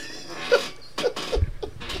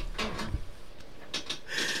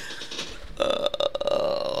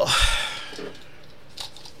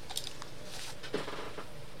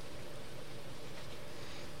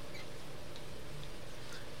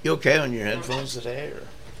You okay on your headphones today? Or?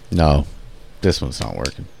 No, this one's not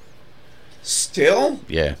working. Still?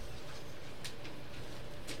 Yeah.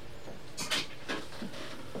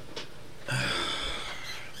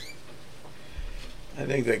 I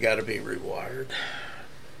think they got to be rewired.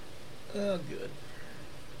 Oh, good.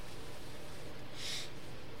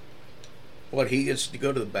 What, he gets to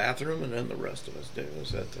go to the bathroom and then the rest of us do?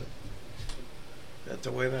 Is that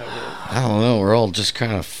the way that works? I don't know. We're all just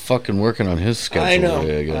kind of fucking working on his schedule. I know.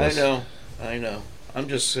 Today, I guess. I know. I'm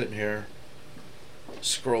just sitting here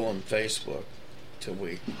scrolling Facebook till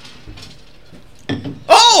we...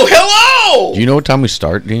 Oh, hello! Do you know what time we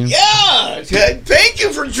start, Dean? Yeah! Thank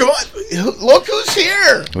you for joining. Look who's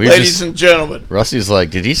here, ladies and gentlemen. Rusty's like,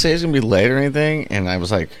 did he say he's going to be late or anything? And I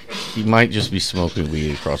was like, he might just be smoking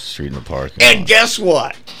weed across the street in the park. And guess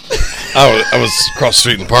what? I was across the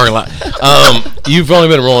street in the parking lot. You've only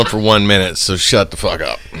been rolling for 1 minute, so shut the fuck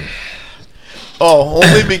up. Oh,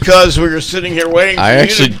 only because we were sitting here waiting for you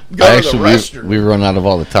to go to the restroom. We run out of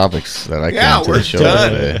all the topics that I can to the show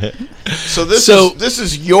today. So this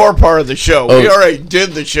is your part of the show. We already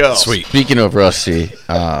did the show. Sweet. Speaking of Rusty,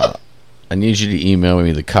 I need you to email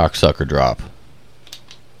me the cocksucker drop.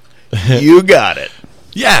 You got it.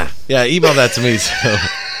 Yeah, email that to me. So.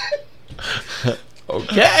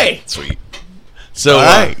 Okay. Sweet. So,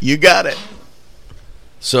 all right, you got it.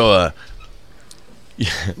 So,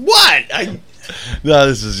 what? No,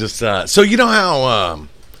 this is just so you know how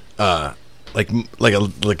like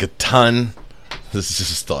a ton. This is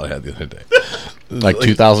just a thought I had the other day. Like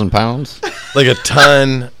 2,000 pounds? Like a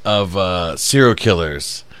ton of serial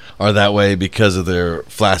killers are that way because of their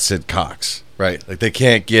flaccid cocks, right? Like they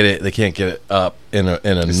can't get it up in a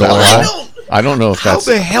normal. I don't know if that's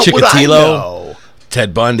how the hell Chikatilo, would I know?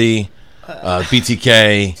 Ted Bundy,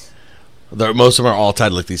 BTK. Most of them are all tied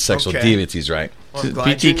to like these sexual devities, right? Well,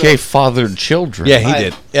 BTK fathered children. Yeah, he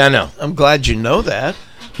did. Yeah, I know. I'm glad you know that.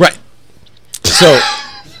 Right. So,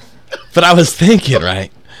 but I was thinking,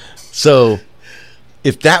 right? So,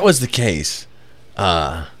 if that was the case,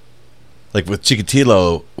 like with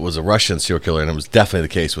Chikatilo was a Russian serial killer, and it was definitely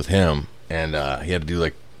the case with him, and he had to do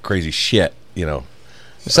like crazy shit, you know.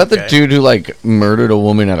 Is that the dude who like murdered a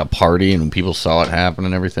woman at a party and people saw it happen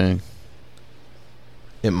and everything?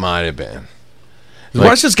 It might have been.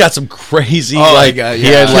 Russia's got some crazy he had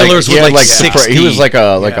killers with like 60. He was like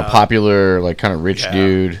a popular like kind of rich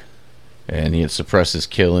dude, and he had suppressed his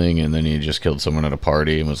killing, and then he had just killed someone at a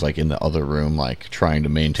party and was like in the other room like trying to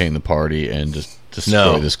maintain the party and just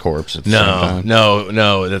destroy this corpse at the same time.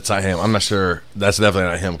 No, that's not him. I'm not sure. That's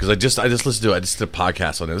definitely not him because I just listened to it. I just did a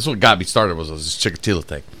podcast on it. This is what got me started was this Chikatilo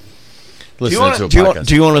thing.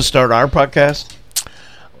 Do you want to start our podcast?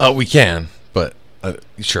 We can, but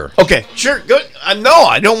sure. Okay, sure. Good. No,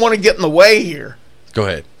 I don't want to get in the way here. Go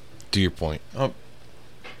ahead. Do your point.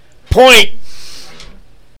 Point.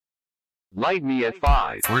 Light me at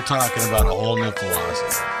 5. We're talking about a whole new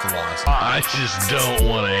philosophy. I just don't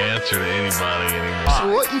want to answer to anybody anymore. So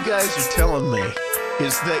what you guys are telling me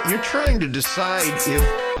is that you're trying to decide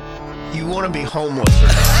if you want to be homeless or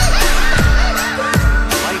not.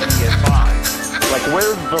 Light me at 5. Like,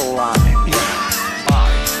 where's the line?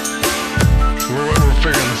 5. We're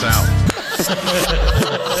figuring this out.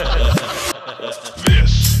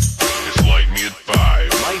 This is Light Me at 5.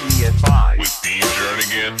 Light me at 5. With Dean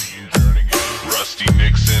Jernigan, Rusty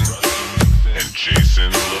Nixon, and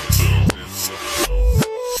Jason LaFoon.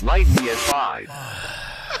 Light me at 5.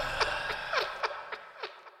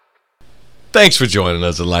 Thanks for joining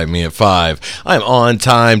us at Light Me at 5. I'm on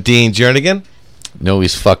time, Dean Jernigan. No,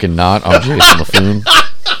 he's fucking not. I'm Jason LaFoon.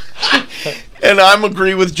 And I'm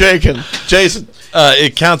agree with Jason.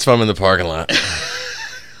 It counts if I'm in the parking lot.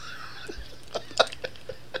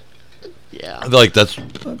 Yeah. I feel like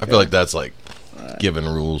that's like given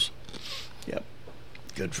rules. Yep.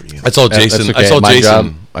 Good for you. I told Jason. Okay. I told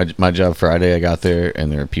My job Friday, I got there,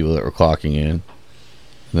 and there were people that were clocking in. And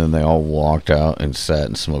then they all walked out and sat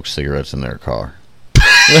and smoked cigarettes in their car.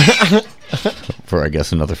 For, I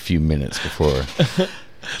guess, another few minutes before.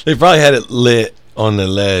 They probably had it lit on the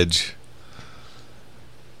ledge.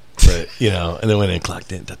 But, and then went in and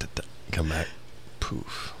clocked in. Come back.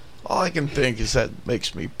 Poof. All I can think is that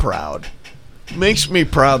makes me proud. Makes me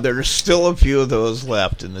proud there's still a few of those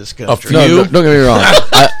left in this country. No, don't get me wrong.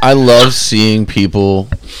 I love seeing people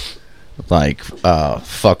like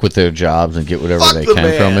fuck with their jobs and get whatever they can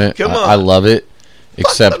from it. Come on. I love it.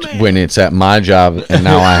 Except when it's at my job and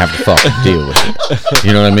now I have to fucking deal with it.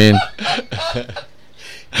 You know what I mean?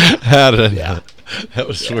 How did I know? That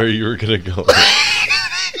was where you were going to go.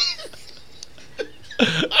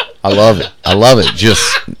 I love it. Just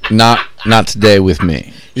not today with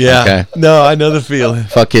me. Yeah. Okay. No, I know the feeling.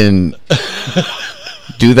 Fucking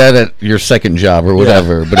do that at your second job or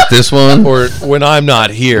whatever. But if this one, Or when I'm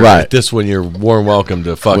not here, Right. this one you're warm welcome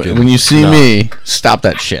to fucking. when you see No. me, stop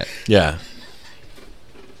that shit. Yeah.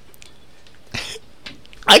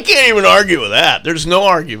 I can't even argue with that. There's no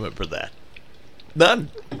argument for that. None.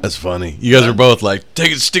 That's funny. You guys are both like,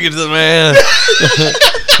 take it, stick it to the man.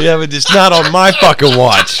 Yeah, but it's not on my fucking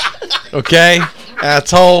watch. Okay?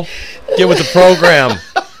 Asshole. Get with the program.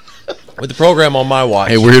 With the program on my watch.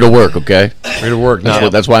 Hey, we're here to work, okay? We're here to work now.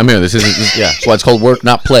 That's why I'm here. This isn't. That's why it's called work,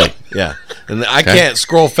 not play. Yeah. And I can't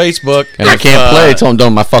scroll Facebook. And I can't play until I'm done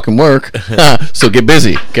with my fucking work. So get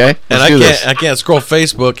busy, okay? And I can't scroll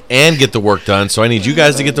Facebook and get the work done. So I need you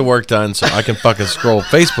guys to get the work done so I can fucking scroll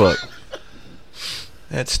Facebook.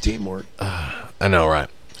 That's teamwork. I know, right?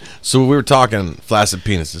 So we were talking flaccid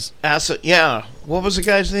penises. Yeah. What was the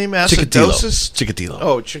guy's name? Chikatilo. Acidosis? Chikatilo.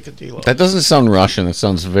 Oh, Chikatilo. That doesn't sound Russian. It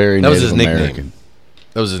sounds very That was Native his nickname. American.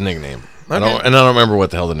 That was his nickname. Okay. I don't remember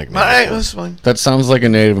what the hell the nickname All right, was. that's fine. That sounds like a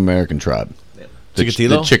Native American tribe. The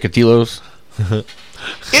Chikatilo? Chikatilos.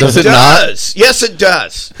 It Does it does. Yes, it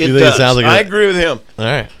does. It You think it does. sounds like I a- agree with him. All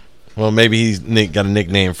right. Well, maybe he's got a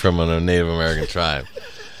nickname from a Native American tribe.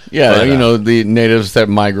 Yeah, But, you know, the natives that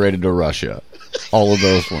migrated to Russia. All of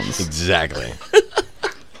those ones. Exactly.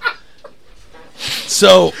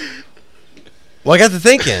 So, well, I got to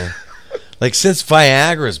thinking, like, since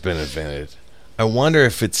Viagra's been invented, I wonder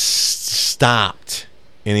if it's stopped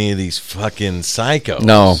any of these fucking psychos.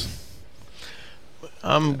 No.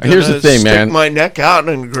 I'm gonna Here's the thing, stick man. my neck out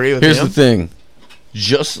and agree with Here's him. the thing.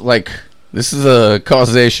 Just like this is a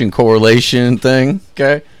causation correlation thing,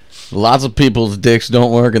 okay? Lots of people's dicks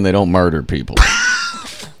don't work and they don't murder people.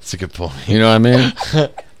 That's a good point. You know what I mean?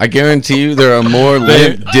 I guarantee you there are more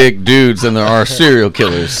limp dick dudes than there are serial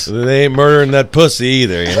killers. They ain't murdering that pussy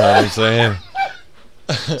either, you know what I'm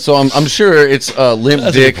saying? So I'm sure it's a limp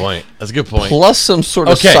That's a dick good point. That's a good point. plus some sort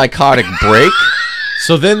of Okay. psychotic break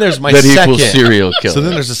So then there's my that second. equals serial killer. So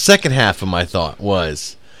then there's the second half of my thought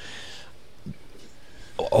was,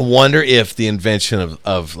 I wonder if the invention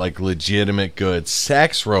of like legitimate good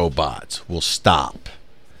sex robots will stop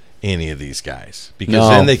any of these guys, because No.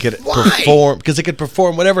 then they could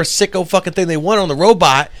perform whatever sicko fucking thing they want on the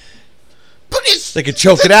robot. But it's They could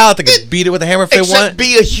choke it out. They could beat it with a hammer if they except want.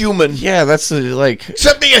 be a human. yeah, that's like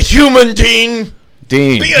Except be a human, Dean.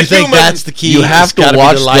 Dean. Be a You think human. that's the key? You have It's to gotta be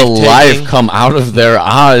watch the life-taking? life come out of their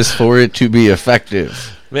eyes for it to be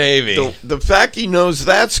effective. Maybe, The fact he knows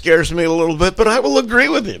that scares me a little bit, but I will agree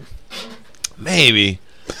with him. maybe.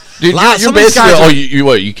 Dude, Lot- you're some of these basically, guys are- you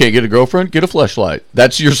what? You can't get a girlfriend? Get a fleshlight.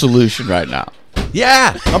 That's your solution right now.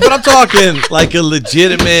 Yeah, but I'm talking like a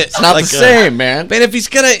legitimate. It's not like the same, man. Man, if he's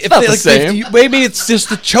gonna, if not they, the like, same. maybe it's just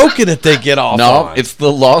the choking that they get off. No, on. it's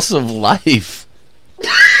the loss of life.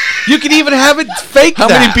 You can even have it fake. How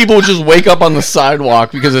many people just wake up on the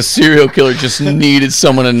sidewalk because a serial killer just needed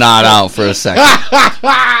someone to nod out for a second?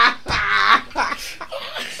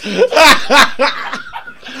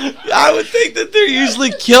 I would think that they're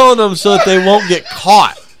usually killing them so that they won't get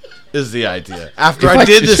caught. Is the idea? After I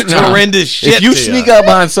did this No. horrendous shit, If you to sneak up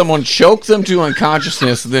behind someone, choke them to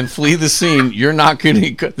unconsciousness, then flee the scene, you're not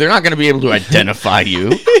going to. They're not going to be able to identify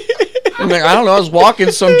you. I'm like, I don't know. I was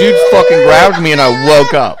walking, some dude fucking grabbed me, and I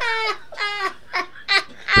woke up.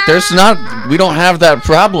 But there's not. We don't have that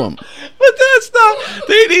problem. but that's not.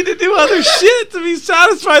 They need to do other shit to be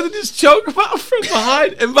satisfied than just choke them out from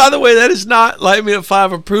behind. And by the way, that is not Light Me at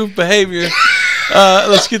 5 approved behavior.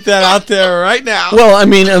 Let's get that out there right now. Well, I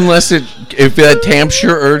mean, if that tamps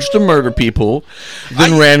your urge to murder people,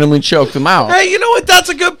 then randomly choke them out. Hey, you know what? That's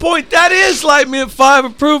a good point. That is Light Me at 5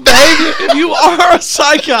 approved behavior. If you are a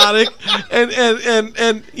psychotic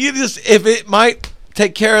and you just, if it might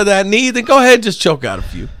take care of that need, then go ahead and just choke out a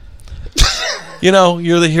few. You know,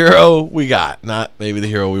 you're the hero we got, not maybe the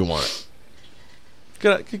hero we want.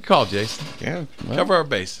 Good call, Jason. Yeah. well, Cover our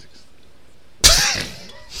basics.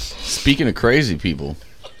 Speaking of crazy people,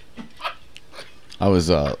 I was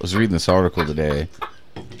reading this article today.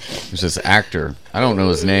 There's this actor. I don't know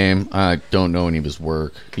his name. I don't know any of his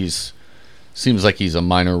work. Seems like he's a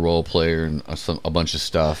minor role player in a bunch of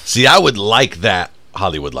stuff. See, I would like that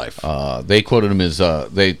Hollywood life. They quoted him as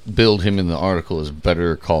they billed him in the article as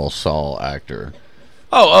Better Call Saul actor.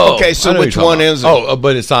 Okay, so I know which you're talking one about. is it? Oh,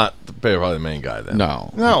 but it's not probably the main guy then.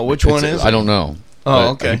 No, which one is it? I don't know. Oh, But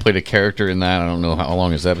okay. He played a character in that. I don't know how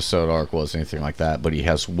long his episode arc was, anything like that. But he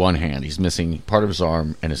has one hand. He's missing part of his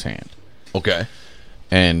arm and his hand. Okay.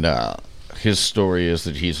 And his story is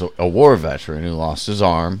that he's a war veteran who lost his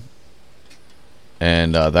arm.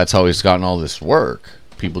 And that's how he's gotten all this work.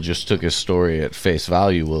 people just took his story at face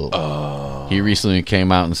value. Well, he recently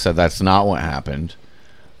came out and said that's not what happened.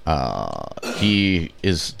 He's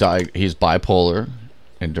bipolar,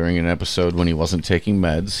 and during an episode when he wasn't taking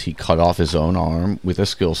meds, he cut off his own arm with a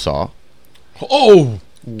skill saw. Oh,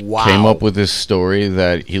 Wow. Came up with this story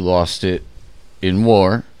that he lost it in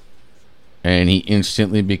war, and he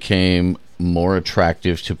instantly became more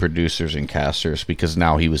attractive to producers and casters because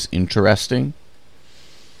now he was interesting.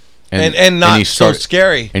 and not so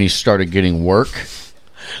scary. And he started getting work.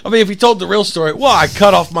 I mean, if he told the real story, well, I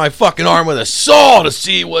cut off my fucking arm with a saw to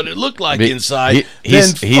see what it looked like inside.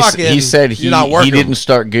 He said he didn't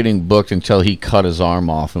start getting booked until he cut his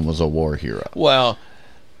arm off and was a war hero. Well,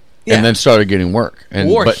 yeah. And then started getting work.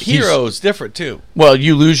 War hero is different too. Well,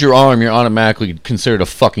 you lose your arm, you're automatically considered a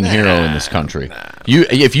fucking hero in this country.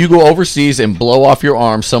 If you go overseas and blow off your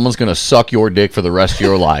arm, someone's gonna suck your dick for the rest of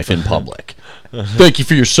your life in public. Thank you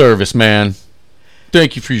for your service, man.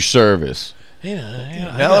 Thank you for your service. Now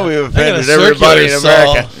that we've offended everybody in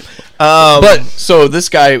America. But so this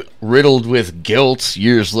guy, riddled with guilt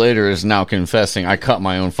years later, is now confessing, I cut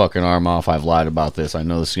my own fucking arm off. I've lied about this. I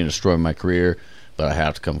know this is going to destroy my career, but I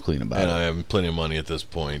have to come clean about it. And I have plenty of money at this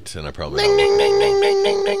point, and I probably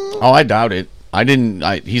Oh, I doubt it.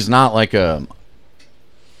 He's not like a...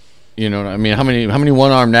 You know what I mean? How many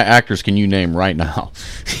one-armed actors can you name right now?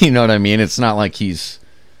 You know what I mean? It's not like he's...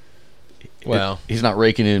 Well, he's not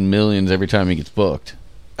raking in millions every time he gets booked.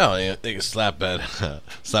 Oh, yeah, they can slap one of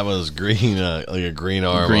those green, like a green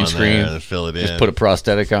arm green on screen there and fill it in. Just put a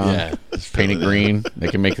prosthetic on. Yeah, paint it green. They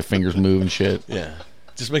can make the fingers move and shit. Yeah,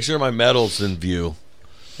 just make sure my medal's in view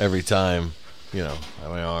every time. You know, on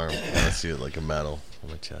my arm, I see it like a medal on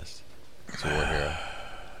my chest. It's a war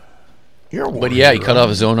hero. But yeah, he cut off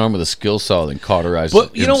his own arm with a skill saw and cauterized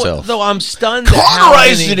But it you know himself. what? Though I'm stunned. at how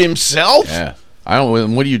Cauterized many- it himself? Yeah. I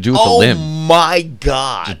don't. What do you do with the Oh limb? my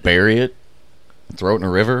God. Just bury it? Throw it in a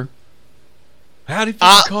river? How did he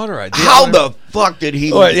cauterize? How the fuck did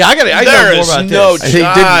he? Oh, yeah, I know There more is about no this.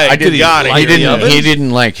 He didn't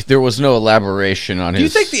like. There was no elaboration on Do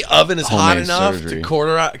his. you think the oven is hot homemade enough surgery.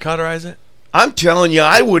 to cauterize it? I'm telling you,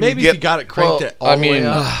 I wouldn't Maybe get. if you got it cranked it all the way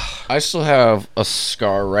up. I still have a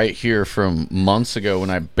scar right here from months ago when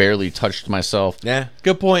I barely touched myself. Yeah,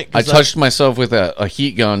 good point. I touched myself with a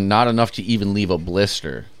heat gun, not enough to even leave a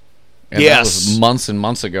blister. And that was months and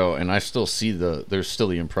months ago, and I still see there's still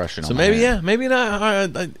the impression So on my maybe, hand. yeah, maybe not.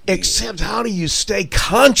 Except, how do you stay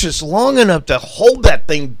conscious long enough to hold that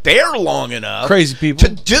thing there long enough? Crazy people.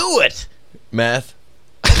 To do it. Meth.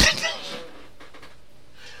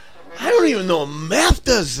 I don't even know meth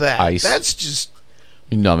does that. Ice. That's just.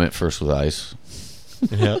 You numb it first with ice.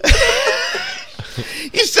 Yeah.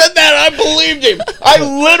 He said that. I believed him. I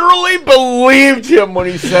literally believed him when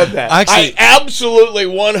he said that. Actually- I absolutely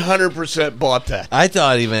 100% bought that. I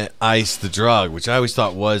thought he meant ice, the drug, which I always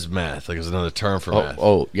thought was meth. Like it was another term for meth.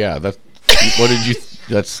 Oh, yeah. What did you?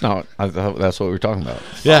 That's not. I thought that's what we were talking about.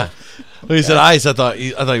 Yeah. When he said ice, I thought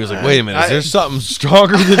he was like, wait a minute, is there something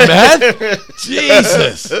stronger than meth?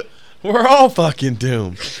 Jesus. We're all fucking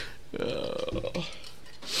doomed.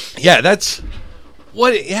 Yeah, that's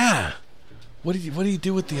what. Yeah. What do you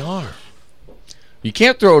do with the arm? You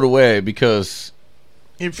can't throw it away because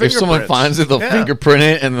if someone finds it, they'll fingerprint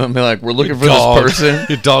it and they'll be like, "We're looking for this person."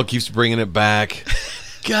 Your dog keeps bringing it back.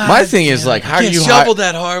 God, my thing is like, how do you shovel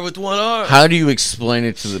that hard with one arm? How do you explain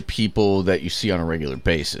it to the people that you see on a regular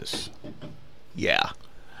basis? Yeah.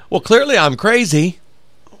 Well, clearly I'm crazy.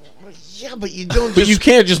 Yeah, but you don't. But you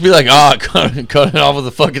can't just be like, cut it off with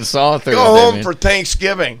a fucking saw. Go home for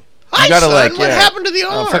Thanksgiving. You gotta son, what happened to the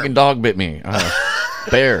arm? Fucking dog bit me.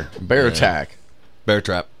 Bear attack. Bear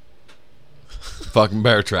trap. Fucking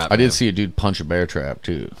bear trap. I did see a dude punch a bear trap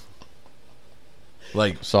too.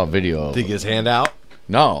 Like, saw a video. Did he get his hand out?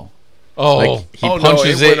 No. Oh, like he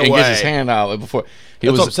punches it and gets his hand out before.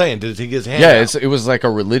 That's what I'm saying. Did he get his hand? Yeah, out? it was like a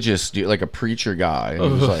religious dude, like a preacher guy. And he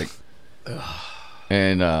was like,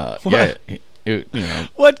 and yeah. You know,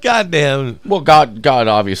 what goddamn? Well, God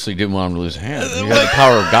obviously didn't want him to lose a hand. He had the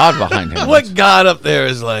power of God behind him. What God up there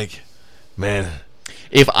is like, man?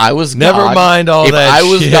 If I was never God, mind all if that. If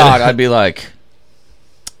I was shit. God, I'd be like,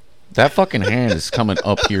 that fucking hand is coming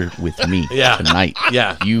up here with me tonight.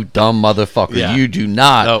 Yeah, you dumb motherfucker. Yeah. You do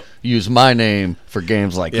not use my name for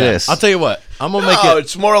games like this. I'll tell you what. I'm gonna make it.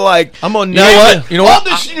 It's more like I'm gonna. You know what? You know all what?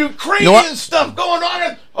 this Ukrainian stuff going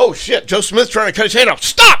on. Oh shit! Joe Smith's trying to cut his hand off.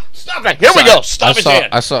 Stop! Stop it! Here we go. Stop his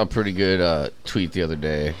hand. I saw a pretty good tweet the other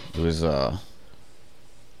day. It was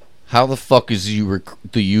how the fuck is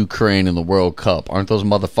the Ukraine in the World Cup? Aren't those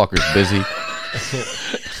motherfuckers busy?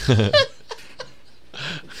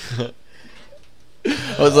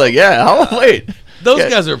 I was like, yeah. Wait, Those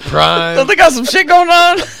guys are prime. Don't they got some shit going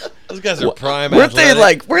on? Those guys are prime. Weren't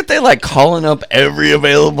athletic. they like calling up every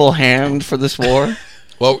available hand for this war?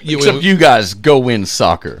 Well, Except you guys go win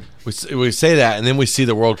soccer. we say that, and then we see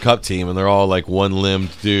the World Cup team, and they're all like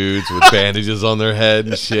one-limbed dudes with bandages on their head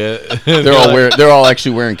and shit. They're all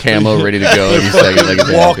actually wearing camo, ready to go. Every second, like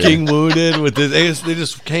it's walking wounded with this. They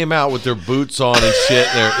just came out with their boots on and shit.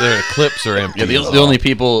 Their clips are empty. Yeah, the only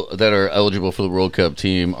people that are eligible for the World Cup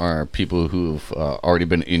team are people who've already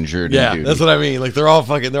been injured. Yeah, in duty. that's what I mean. Like they're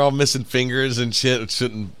all missing fingers and shit. It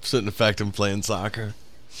shouldn't affect them playing soccer.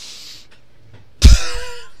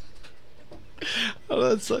 Oh,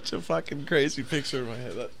 that's such a fucking crazy picture in my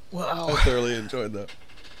head. I thoroughly enjoyed that.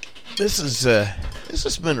 This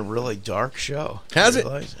has been a really dark show. Has it?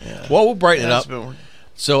 Yeah. Well, we'll brighten it Yeah, up. it's been-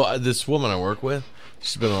 So this woman I work with,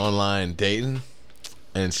 she's been online dating,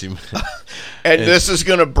 and she And this is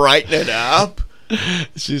going to brighten it up.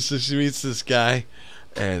 she meets this guy,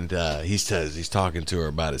 and he says he's talking to her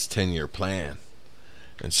about his 10-year plan,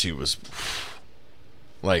 and she was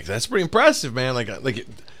like, "That's pretty impressive, man." Like,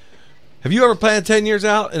 have you ever planned 10 years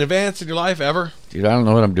out in advance in your life ever? Dude, I don't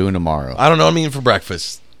know what I'm doing tomorrow. I don't know. I mean, for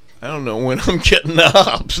breakfast. I don't know when I'm getting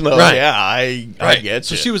up. So Right. yeah, I get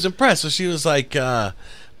So you. she was impressed. So she was like, "Well,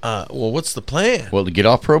 what's the plan?" Well, to get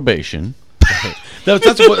off probation. That's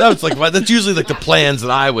usually like the plans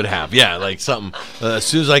that I would have. Yeah, like something. As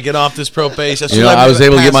soon as I get off this probation, as soon You know, as I was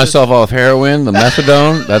able to get pass this- myself off heroin, the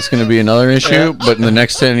methadone. That's going to be another issue. But in the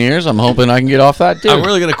next 10 years, I'm hoping I can get off that too. I'm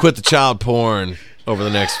really gonna quit the child porn over the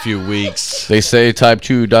next few weeks. They say type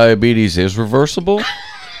 2 diabetes is reversible.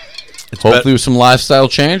 It's Hopefully, with some lifestyle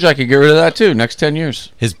change, I could get rid of that too. Next 10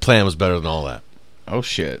 years. His plan was better than all that. Oh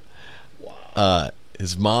shit!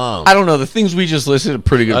 His mom. I don't know. The things we just listed are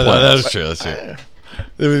pretty good plans. That's true. That's true.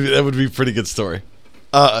 That would be a pretty good story.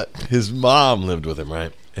 His mom lived with him,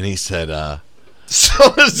 right? And he said,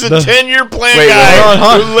 So is the 10-year plan Wait, guy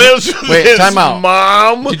hold on. who lives with Wait, his time out.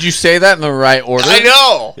 mom. Did you say that in the right order? I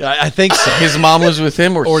know. "Yeah, I think so." His mom lives with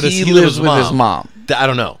him, or does he he live lives with with his his mom? I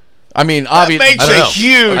don't know. I mean, That obviously, makes I don't a know.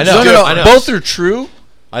 huge I know. no. I know. Both are true,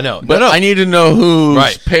 I know. but no. I need to know who's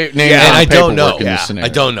Right. name Yeah, on I the don't know. paperwork in this scenario. I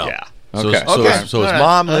don't know. Yeah. So, Okay. so, Okay. so his All right.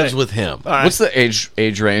 mom All lives right. with him. All right. What's the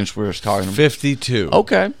age range we're talking about? 52.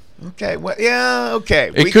 Okay, Okay. Well, yeah.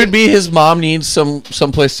 Okay. it could be his mom needs some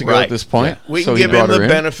place to go Right. at this point. We so can he give him brought her the in.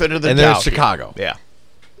 benefit of the And doubt. they're in Chicago.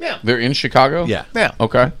 Yeah. They're in Chicago. Yeah. Yeah.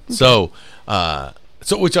 Okay. So,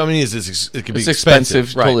 which I mean is it could be It's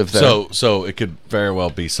expensive to right? live there. So it could very well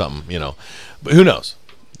be something, but who knows?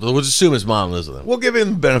 We'll just assume his mom lives with him. We'll give him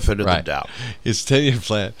the benefit of the Right. doubt. His 10-year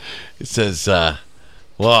plan. It says,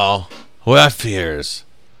 well, what I fear is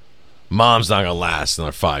mom's not gonna last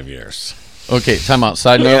another 5 years. Okay. Time out.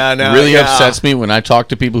 Side note. Yeah, no, really yeah. upsets me when I talk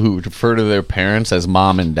to people who refer to their parents as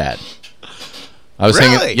mom and dad. I was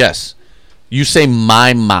Really? saying yes. You say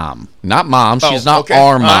my mom, not mom. She's Oh, not okay.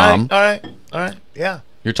 our All mom. right. All right. Yeah.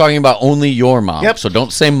 You're talking about only your mom. Yep. So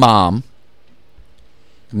don't say mom.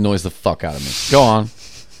 Annoys the fuck out of me. Go on.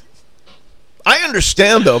 I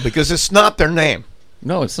understand though because it's not their name.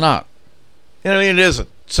 No, it's not. I mean, it isn't.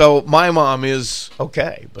 So my mom is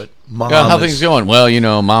okay, but mom. Yeah, how is- things going?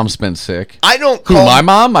 Well, mom's been sick. I don't Who? call My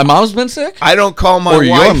mom? My mom's been sick. I don't call my Or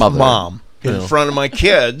your wife mother. mom in No. front of my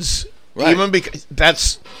kids, Right. even because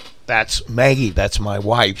that's Maggie. That's my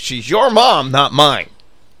wife. She's your mom, not mine.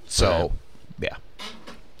 So, yeah.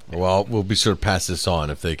 Well, we'll be sure to pass this on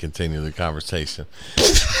if they continue the conversation.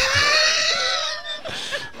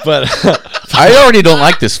 But I already don't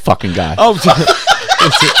like this fucking guy.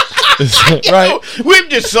 right, We've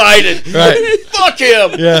decided. Right. Fuck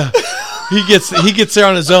him. yeah. He gets there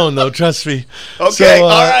on his own though. Trust me. Okay, So, all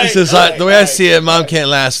right, he says, all right, the way all I right. see it, mom can't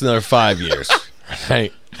last another 5 years.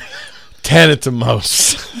 Right. 10 at the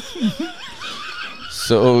most.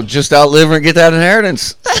 So just outlive her and get that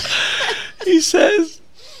inheritance. He says,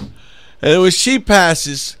 and when she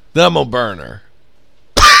passes, then I'm gonna burn her.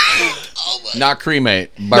 Not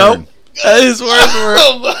cremate. Burn. Nope. That is worth for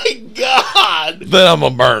Oh my God. Then I'm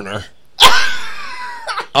gonna burn her.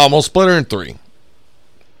 I'm gonna split her in 3.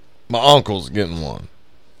 My uncle's getting 1,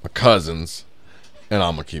 my cousins, and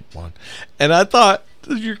I'm gonna keep 1. And I thought,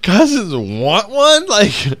 do your cousins want 1?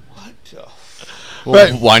 Like,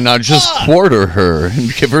 Well, Right. why not just quarter her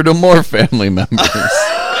and give her to more family members?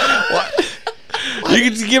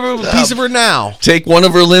 you can give her a piece of her now. Take one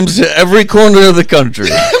of her limbs to every corner of the country.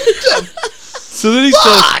 So then he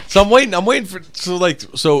says, so I'm waiting for,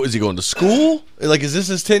 so is he going to school? Like, is this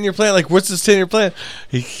his 10-year plan? Like, what's his 10-year plan?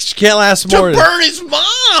 She can't last To more than, burn his mom.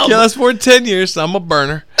 can't last more than 10 years, so I'm a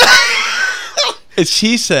burner. And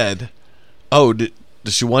she said, oh, does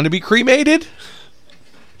she want to be cremated?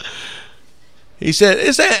 He said,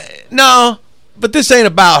 "Is that no? But this ain't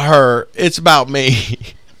about her. It's about me."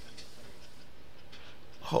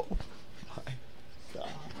 Oh.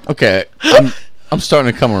 Okay, I'm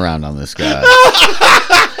starting to come around on this guy.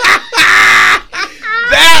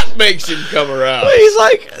 That makes him come around. He's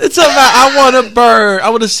like, "It's about I want to burn. I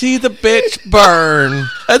want to see the bitch burn."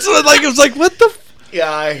 That's what it was like. What the?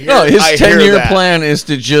 Yeah, I hear. No, his I hear 10-year that. plan is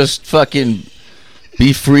to just fucking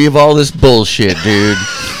be free of all this bullshit, dude.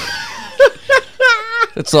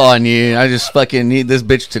 That's all I need. I just fucking need this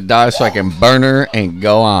bitch to die so I can burn her and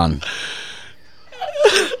go on.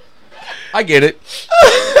 I get it.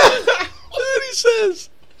 What he says?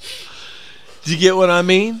 Do you get what I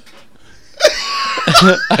mean?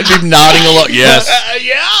 I'd be nodding a lot. Yes.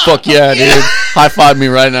 Yeah. Fuck yeah, dude. High five me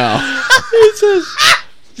right now. He says,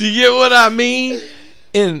 "Do you get what I mean?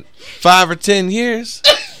 In 5 or 10 years,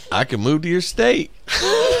 I can move to your state."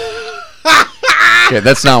 Yeah,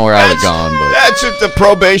 that's not where I would have gone, but That's if the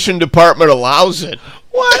probation department allows it.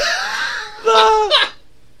 What the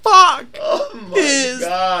fuck is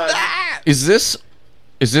God. was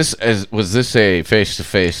this a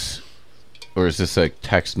face-to-face or is this a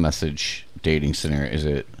text message dating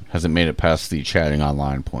scenario? Has it made it past the chatting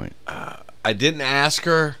online point? I didn't ask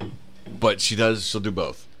her, but she'll do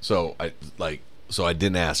both. So I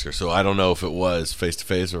didn't ask her. So I don't know if it was face to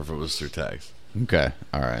face or if it was through text. Okay,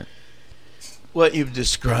 all right. What you've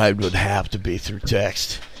described would have to be through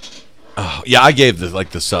text. Oh, yeah, I gave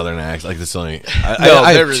the southern accent, like the southern. I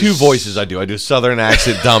there have is- two voices. I do southern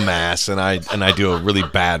accent, dumbass, and I do a really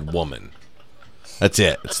bad woman. That's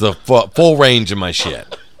it. It's the full range of my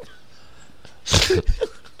shit. It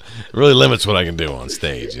really limits what I can do on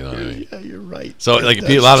stage. You know what I mean? Yeah, you're right. So like,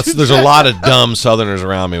 there's a lot of dumb Southerners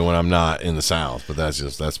around me when I'm not in the South, but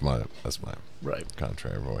that's my Right.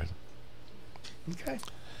 contrary voice. Okay.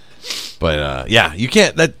 But yeah, you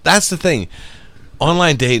can't. That's the thing.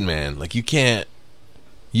 Online dating, man. Like you can't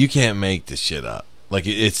make this shit up. Like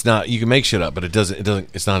it's not. You can make shit up, but it doesn't.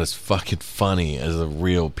 It's not as fucking funny as the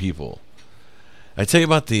real people. I tell you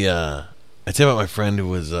about my friend who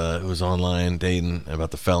was online dating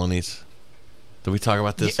about the felonies. Did we talk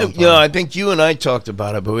about this? Yeah, I think you and I talked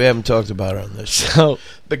about it, but we haven't talked about it on this show.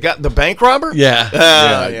 So The bank robber? yeah,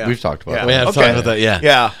 Yeah. We've talked about Yeah. it. we have Okay. talked about that. Yeah,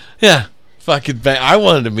 Yeah. yeah. Fucking I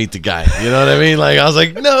wanted to meet the guy. You know what I mean? Like I was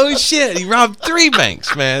like, no shit, he robbed 3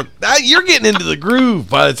 banks, man. You're getting into the groove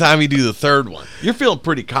by the time you do the third one. You're feeling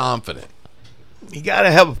pretty confident. You got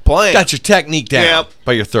to have a plan. Got your technique down Yep.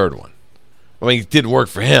 by your third one. I mean, it didn't work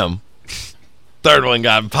for him. Third one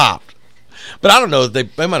got him popped. But I don't know. They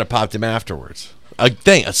might have popped him afterwards. A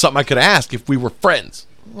thing, something I could ask if we were friends.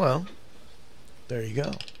 Well, there you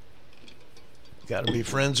go. Got to be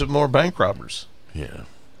friends with more bank robbers. Yeah.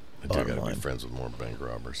 I do Bottom got to be line. friends with more bank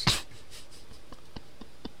robbers.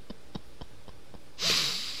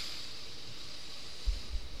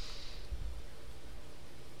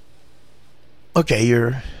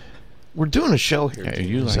 Okay, we're doing a show here. Yeah, dude.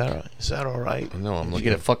 you is, like- that, is that all right? No, I'm Did you looking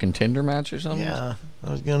get a fucking Tinder match or something? Yeah,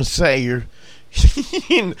 I was gonna say you're.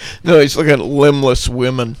 No, he's looking at limbless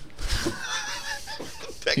women.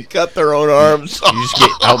 They cut their own arms off. You just get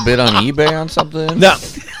outbid on eBay on something? No.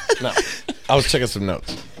 I was checking some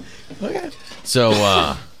notes. Okay. So,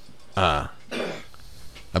 I've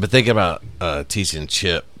been thinking about teaching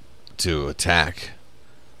Chip to attack,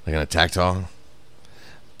 like an attack dog,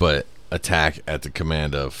 but attack at the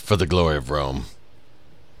command of "For the glory of Rome."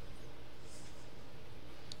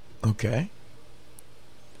 Okay.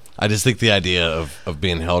 I just think the idea of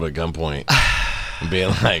being held at gunpoint and being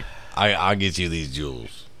like, I'll get you these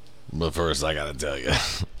jewels, but first I gotta tell you,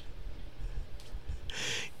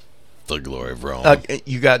 the glory of Rome.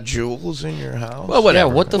 You got jewels in your house? Well, whatever.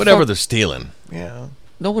 Yeah, what the whatever fuck? they're stealing. Yeah.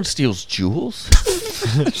 No one steals jewels.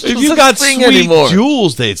 If you got thing sweet anymore.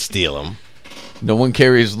 jewels, they'd steal them. No one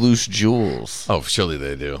carries loose jewels. Oh, surely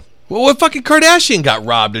they do. Well, what fucking Kardashian got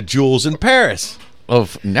robbed of jewels in Paris?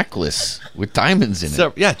 Of necklace with diamonds in it.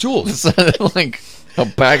 So, yeah, jewels. It's like a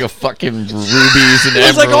bag of fucking rubies and It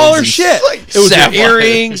was like all her emeralds shit. like It was her sapphires.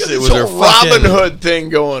 earrings. This It was her whole Robin fucking. Hood thing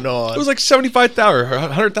going on. It was like $75,000,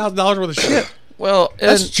 $100,000 worth of shit. Well,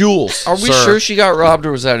 That's and jewels. are we sir. sure she got robbed,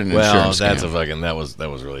 or was that an Well, insurance that's scam? a fucking. That was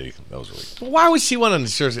really. Why would she want an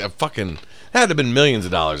insurance? A fucking. That had to have been millions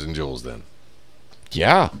of dollars in jewels then.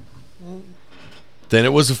 Yeah. Then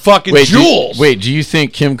it was a fucking Do jewels. you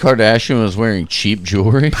think Kim Kardashian was wearing cheap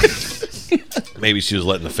jewelry? Maybe she was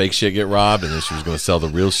letting the fake shit get robbed, and then she was going to sell the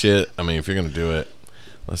real shit. I mean, if you're going to do it,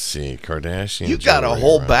 let's see, Kardashian. You got a jewelry,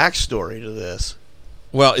 whole right? backstory to this.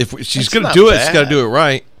 Well, if she's That's going to not do it, she's bad. got to do it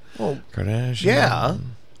right. Well, Kardashian. yeah.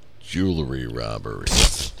 Jewelry robbery.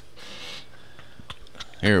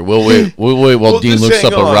 Here, we'll wait while We'll Dean just looks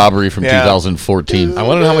hang up a on. robbery from Yeah. 2014. I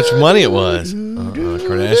want to know how much money it was.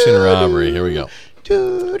 Kardashian robbery. Here we go.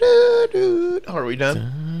 Are we done?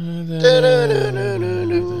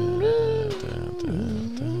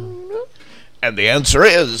 And the answer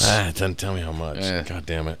is It doesn't tell me how much. Eh. God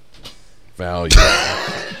damn it. Value.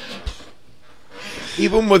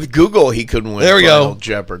 even with Google, he couldn't win. There we go. Final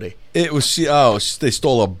Jeopardy. It was they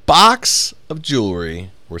stole a box of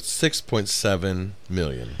jewelry worth $6.7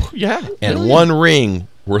 million. Yeah. And one ring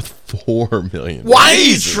worth $4 million. Why are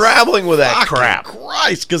you Jesus traveling with that fucking crap?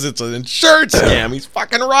 Christ, because it's an insurance scam. He's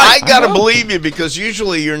fucking right. I gotta believe you because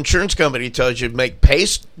usually your insurance company tells you to make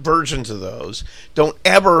paste versions of those. Don't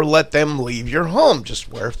ever let them leave your home. Just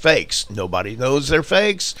wear fakes. Nobody knows they're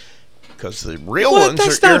fakes because the real What? ones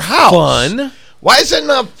That's are at your not house. fun. Why is it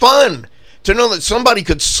not fun to know that somebody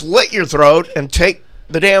could slit your throat and take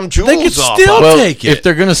the damn jewels They could off? still of it? Well, take it. if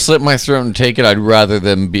they're gonna slit my throat and take it, I'd rather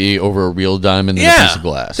them be over a real diamond than a piece of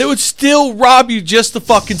glass. They would still rob you just the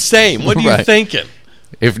fucking same. What are you Right. thinking?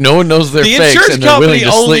 If no one knows they're The fakes insurance and they're willing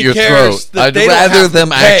company to only slit your cares throat, that I'd they don't rather have to them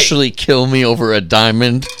pay. actually kill me over a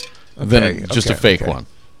diamond than Okay, just a okay, fake okay. one.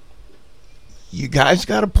 You guys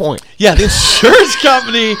got a point. Yeah, the insurance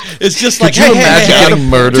company is just like, Could you hey, imagine hey, hey, getting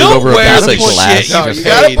murdered don't over a wear piece the of glass? shit No, you you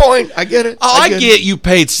got a paid. point. I get it. Oh, I get you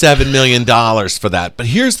paid $7 million for that, but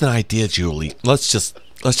here's the idea, Julie. Let's just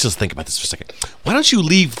think about this for a second. Why don't you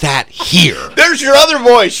leave that here? There's your other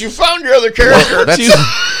voice. You found your other character. That's,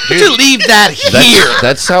 Why don't you leave that here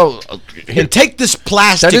that's how. and take this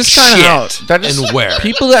plastic That is kind shit of how. That is and wear it?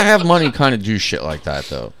 people that have money kind of do shit like that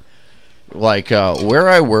though. Like where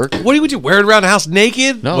I work. What do you do? Wear it around the house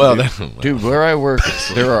naked? No, well, dude, where I work,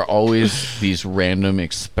 there are always these random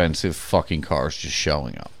expensive fucking cars just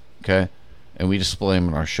showing up. Okay, and we display them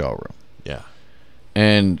in our showroom, yeah.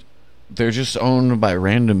 and they're just owned by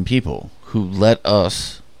random people who let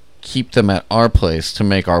us keep them at our place to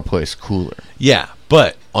make our place cooler. Yeah,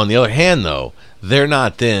 but on the other hand, though, they're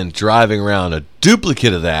not then driving around a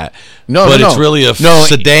duplicate of that. No, but no, it's no. really a no,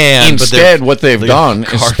 sedan. Instead, but what they've like a done is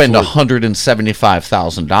car spend full of-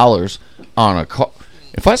 $175,000 on a car.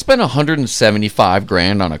 If I spend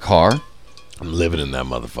 $175,000 on a car, I'm living in that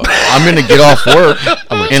motherfucker. I'm gonna get off work and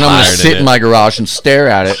I'm gonna retired sit in in it. my garage and stare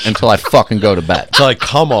at it until I fucking go to bed. Until I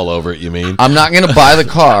come all over it, you mean? I'm not gonna buy the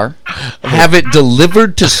car, have it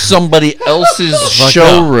delivered to somebody else's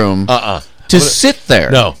showroom to sit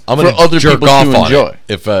there. No, I'm for gonna other jerk people off to on enjoy.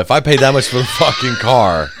 it. If I pay that much for the fucking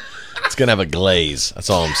car, it's gonna have a glaze.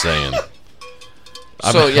 That's all I'm saying.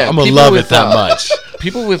 So yeah, I'm gonna people love with, it that much.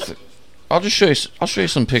 People with, I'll show you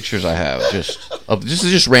some pictures I have. This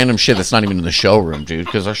is just random shit that's not even in the showroom, dude.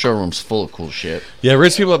 Because our showroom's full of cool shit. Yeah,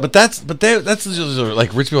 rich people, that's just,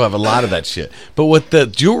 like rich people have a lot of that shit. But with the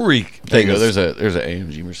jewelry There thing, you go. There's an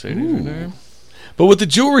AMG Mercedes in there. but what the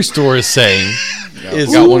jewelry store is saying is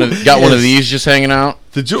Got one of these just hanging out.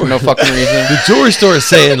 The For no fucking reason. The jewelry store is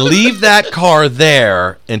saying, leave that car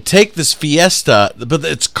there and take this Fiesta, but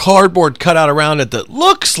it's cardboard cut out around it that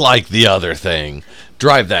looks like the other thing.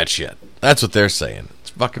 Drive that shit. That's what they're saying. It's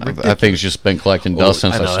fucking ridiculous. That thing's just been collecting dust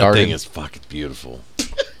since I know, That started. thing is fucking beautiful.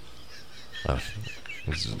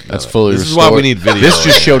 That's fully This is restored. why we need video. This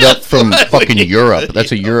just showed up from fucking Europe.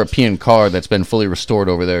 That's a European car that's been fully restored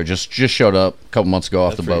over there. Just showed up a couple months ago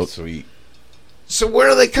off the boat. Sweet. So where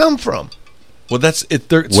do they come from? Well, that's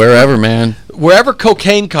it. It's Wherever, man. wherever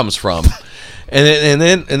cocaine comes from, and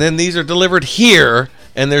then these are delivered here,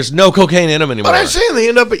 and there's no cocaine in them anymore. But I'm saying they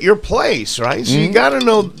end up at your place, right? So you got to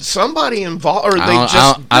know somebody involved, or they I don't-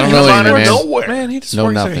 just I don't come know out either, of man. nowhere. Man, he just Know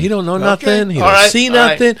works there. nothing. He don't know Okay. nothing. He All don't right. see All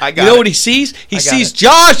right. nothing. I You got know it. what he sees? He I got sees it.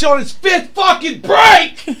 Josh on his fifth fucking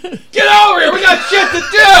break. Get over here. We got shit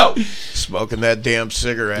to do. Smoking that damn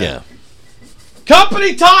cigarette. Yeah.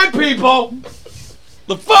 Company time, people.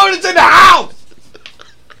 The phone is in the house.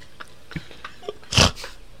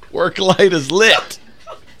 Work light is lit.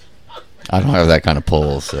 I don't have that kind of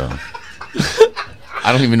pull, so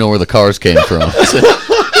I don't even know where the cars came from.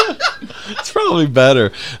 It's probably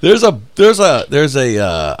better. There's a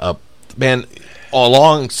man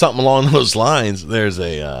something along those lines. There's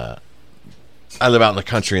a I live out in the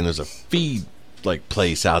country, and there's a feed like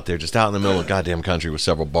place out there, just out in the middle of the goddamn country with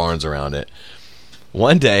several barns around it.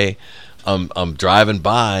 One day, I'm driving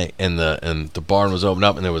by, and the barn was opened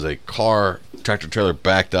up, and there was a tractor trailer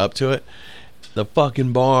backed up to it. The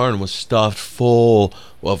fucking barn was stuffed full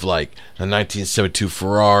of like a 1972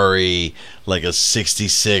 Ferrari, like a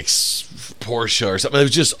 66 Porsche or something.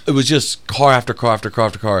 It was just car after car after car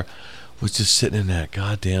after car was just sitting in that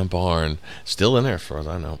goddamn barn, still in there as far as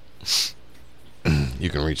I know. You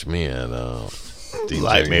can reach me at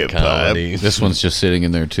Light me a pipe. comedy. This one's just sitting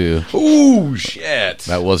in there too. Ooh, shit.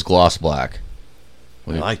 That was gloss black.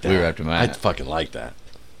 I like that. We were after I Matt. fucking like that.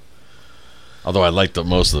 Although I like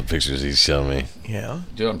most of the pictures he's showing me. Yeah.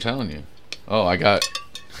 Dude, I'm telling you. Oh, I got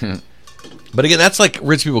But again, that's like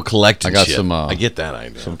rich people collecting I got shit. some, I get that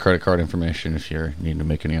idea. some credit card information if you're needing to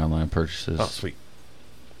make any online purchases. Oh, sweet.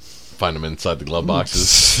 Find them inside the glove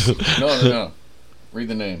boxes. No. Read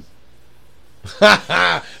the name.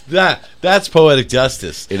 That's poetic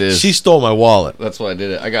justice. It is. She stole my wallet. That's why I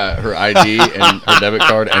did it. I got her ID and her debit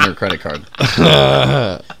card and her credit card.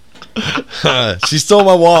 She stole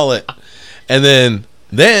my wallet, and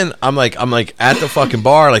then I'm like at the fucking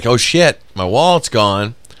bar, like, oh shit, my wallet's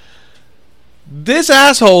gone. This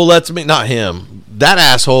asshole lets me, not him, that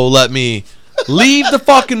asshole let me leave the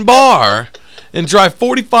fucking bar and drive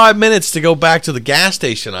 45 minutes to go back to the gas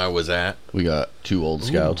station I was at. We got 2 old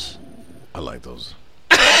scouts. I like those.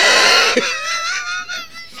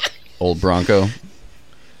 Old Bronco.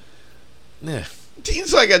 Yeah.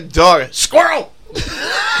 Dean's like a dog. Squirrel.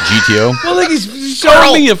 GTO. Well, like he's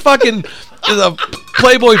showing me a fucking a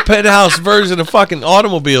Playboy penthouse version of fucking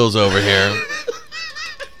automobiles over here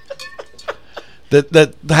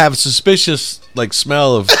that have suspicious like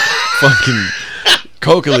smell of fucking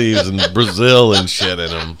coca leaves and Brazil and shit in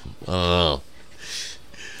them. I don't know.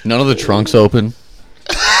 None of the trunks open.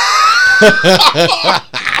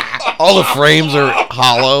 All the frames are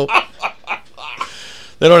hollow.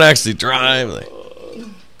 They don't actually drive. Like,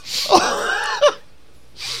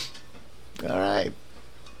 All right.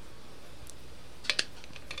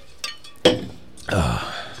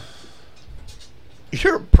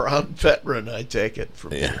 You're a proud veteran, I take it,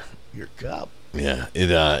 from your cup. yeah,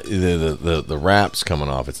 the wrap's coming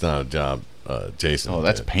off. It's not a job, Jason. Oh,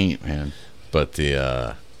 that's did. paint, man. But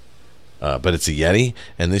but it's a Yeti,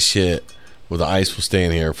 and this shit, well, the ice will stay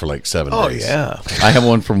in here for like 7 Oh, days. yeah. I have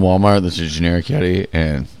one from Walmart that's a generic Yeti,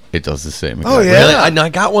 and it does the same. Oh, exact- yeah. Really? I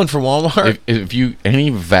got one from Walmart. If you any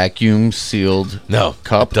vacuum sealed No,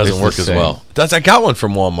 cup it doesn't it's work the as same. well. I got one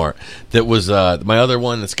from Walmart. That was my other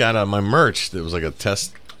one that's got on my merch. That was like a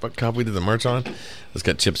test cup we did the merch on. It's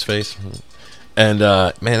got Chip's face. And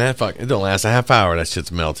man, it don't last a half hour. That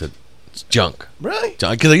shit's melted. It's junk. Really?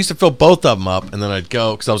 Because I used to fill both of them up, and then I'd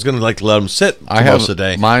go because I was gonna like let them sit for I have most of the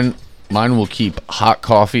day. mine will keep hot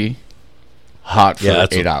coffee hot for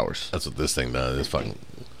that's 8 what- hours, That's what this thing does. It's fucking.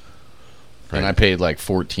 and I paid like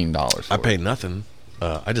 $14. I paid nothing.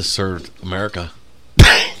 I just served America.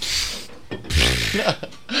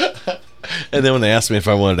 And then when they asked me if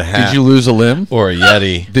I wanted a hat Did you lose a limb? or a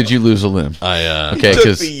Yeti, Did you lose a limb? I Okay, Took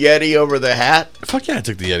because the Yeti over the hat. fuck yeah, I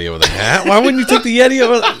took the Yeti over the hat. Why wouldn't you take the Yeti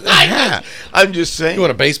over the hat? I'm just saying. You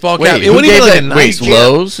want a baseball cap? wait, It who wouldn't gave even that? like a Wait, nice cap.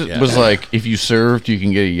 Lowe's Yeah. was like, if you served, you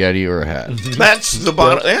can get a Yeti or a hat. That's the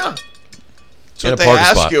bottom. Yeah. That's And what a they parking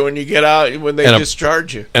ask spot. you when you get out, when they And a-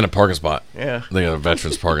 discharge you. And a parking spot. Yeah. They got a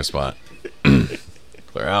veterans parking spot.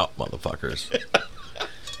 Clear out, motherfuckers.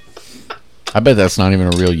 I bet that's not even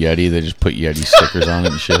a real Yeti. They just put Yeti stickers on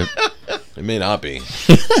it and shit. It may not be.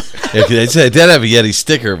 Yeah, 'cause they said it did have a Yeti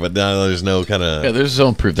sticker, but now there's no kind of. Yeah, there's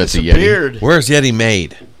no proof that's a Yeti. Beard. Where's Yeti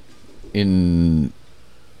made? In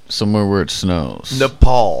somewhere where it snows.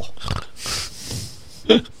 Nepal.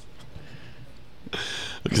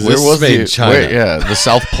 Because Where this was is made in the China. where- yeah, the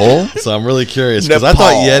South Pole? So I'm really curious because I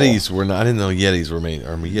thought Nepal. Yetis were not. I didn't know Yetis were made.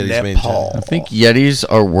 Or Yetis made in Nepal. China. I think Yetis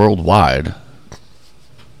are worldwide.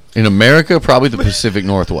 In America, probably the Pacific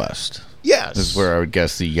Northwest. Yes. This is where I would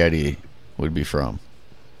guess the Yeti would be from.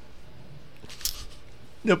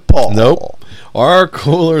 Nepal. Nope. Our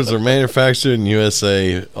coolers are manufactured in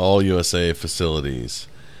USA, all USA facilities.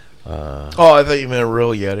 Oh, I thought you meant a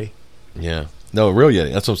real Yeti. Yeah. No, real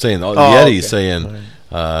Yeti. That's what I'm saying. The Oh, Yeti's okay.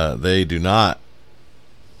 saying they do not.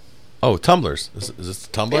 Oh, tumblers. Is this a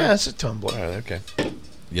tumbler? Yeah, it's a tumbler. All right, okay.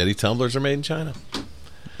 Yeti tumblers are made in China.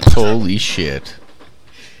 Holy shit.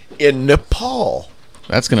 In Nepal.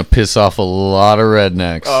 That's going to piss off a lot of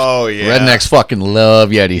rednecks. Oh, yeah. Rednecks fucking love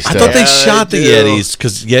Yeti stuff. I thought they Yeah, shot the they do. Yetis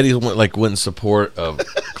because Yetis went in support of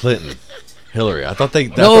Clinton, Hillary. I thought they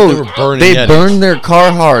were no, burning they Yetis. burned their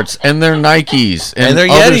Carhartts and their Nikes and, and they're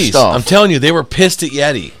other Yetis. stuff. I'm telling you, they were pissed at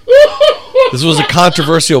Yeti. This was a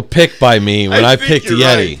controversial pick by me when I think picked the you're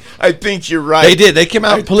Yeti. right. I think you're right. They did. They came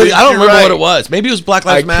out I politically. think I don't you're remember what right. it was. Maybe it was Black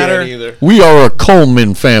I Lives Matter. can't either. We are a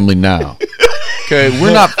Coleman family now. Okay,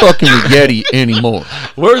 we're not fucking with Yeti anymore.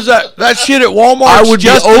 Where's that shit at Walmart? I would be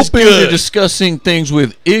just as open good. to discussing things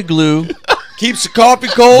with Igloo, Keeps the coffee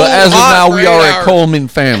cold. but as of hot now, we for are 8 a hours. Coleman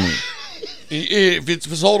family. If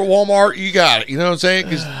it's sold at Walmart, you got it. You know what I'm saying?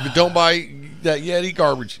 Because don't buy that Yeti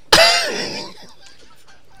garbage.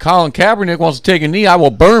 Colin Kaepernick wants to take a knee, I will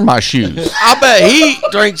burn my shoes. I bet he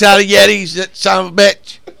drinks out of Yetis, that son of a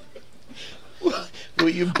bitch. Will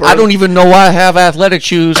you burn? I don't even know why I have athletic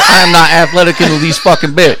shoes. I am not athletic in the least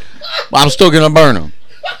fucking bit. But I'm still going to burn them.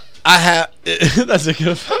 I have. That's a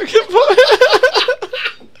good fucking point.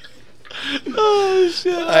 Oh,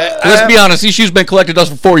 shit. Let's be honest. These shoes been collected us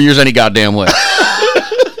for 4 years any goddamn way.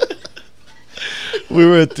 We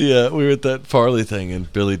were at that Farley thing,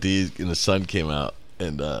 and Billy D and his son came out,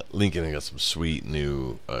 and Lincoln had got some sweet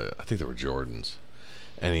new, I think they were Jordans,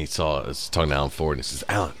 and he saw us talking to Alan Ford, and he says,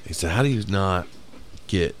 Alan, he said, how do you not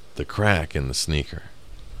get the crack in the sneaker?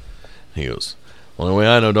 He goes, only way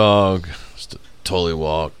I know, dog, is to totally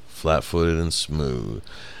walk flat-footed and smooth.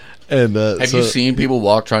 And Have you seen people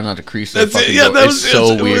walk trying not to crease their That's it. fucking Yeah, toe? that was It's so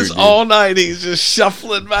it weird. was dude. all night. He's just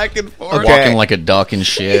shuffling back and forth. Walking like a duck and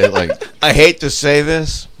shit. Like I hate to say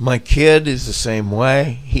this. My kid is the same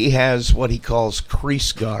way. He has what he calls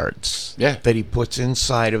crease guards. Yeah. That he puts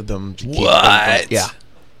inside of them. To keep them What? Yeah.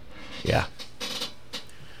 Yeah.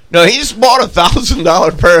 No, he just bought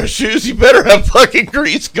 $1,000 pair of shoes. You better have fucking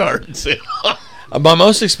crease guards. My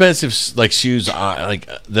most expensive like shoes, like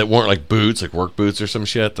that weren't like boots, like work boots or some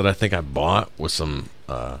shit that I think I bought was some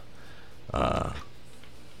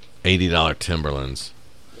 $80 Timberlands.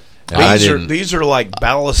 And These are like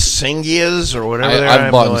Balenciagas or whatever. they are. I I've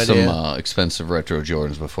have bought no some idea. expensive retro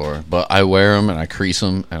Jordans before, but I wear them and I crease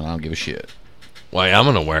them and I don't give a shit. Well, I'm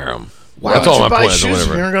gonna wear them. Why That's don't all you my buy point is. shoes if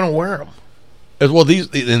Whatever. you're going to wear them? Well, these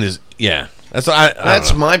in this, yeah. That's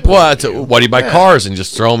That's my point Well, of view. why do you buy Yeah. cars and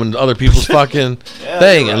just throw them in other people's fucking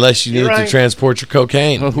thing you're right. unless you need You're it to right. transport your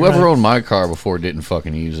cocaine? Well, whoever owned my car before didn't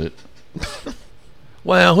fucking use it.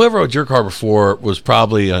 Well, whoever owned your car before was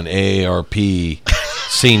probably an AARP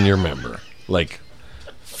senior member, like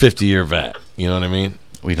 50-year vet. You know what I mean?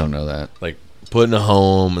 We don't know that. Like put in a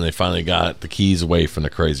home, and they finally got the keys away from the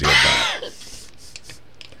crazy old guy.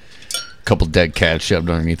 Couple dead cats shoved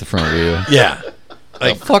underneath the front wheel. Yeah,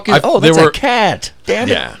 like Fucking I- that's a cat. Damn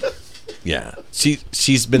it. Yeah, yeah.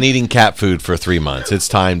 She's been eating cat food for 3 months. It's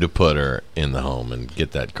time to put her in the home and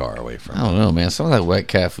get that car away from I her. don't know, man. Some of that wet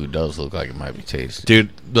cat food does look like it might be tasty.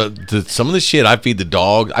 Dude, some of the shit I feed the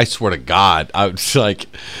dog, I swear to God, I was like,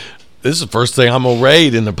 this is the first thing I'm gonna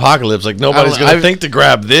raid in the apocalypse. Like nobody's gonna I've- think to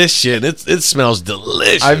grab this shit. It smells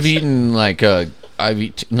delicious. I've eaten like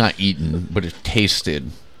not eaten, but it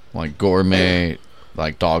tasted like gourmet,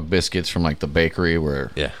 like dog biscuits from like the bakery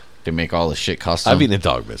where Yeah. they make all the shit custom. I've eaten a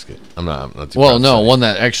dog biscuit. I'm not too Well, proud to no, say. one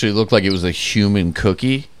that actually looked like it was a human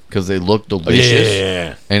cookie because they look delicious,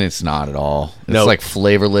 Yeah. and it's not at all. It's No. like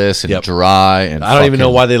flavorless and Yep. dry, and I don't even know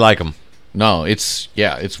fucking- why they like them. No, it's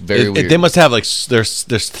very weird. They must have like there's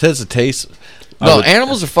says a taste. No,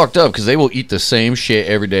 animals are fucked up because they will eat the same shit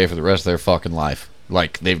every day for the rest of their fucking life.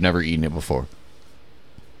 Like they've never eaten it before.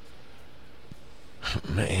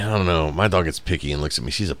 Man, I don't know. My dog gets picky and looks at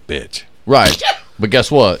me. She's a bitch. Right. But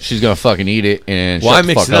guess what? She's gonna fucking eat it and Well, I shut the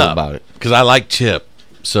mix fuck it up up about it. because I like Chip.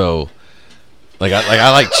 So, I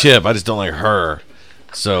like Chip. I just don't like her.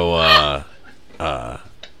 So,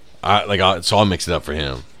 I'll mix it up for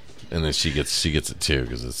him, and then she gets it too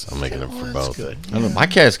because I'm making it for both. Good. I don't know, my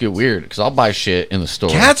cats get weird because I'll buy shit in the store.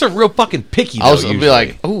 Cats are real fucking picky. I'll Though, be usually.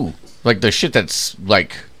 like, ooh, like the shit that's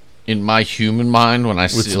like in my human mind when I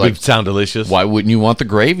Which see would like, sound delicious. why wouldn't you want the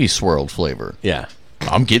gravy swirled flavor? Yeah.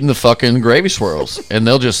 I'm getting the fucking gravy swirls, and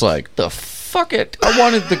they'll just like the fuck it. I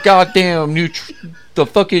wanted the goddamn the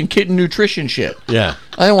fucking kitten nutrition shit. Yeah.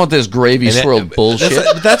 I don't want this gravy And that- swirled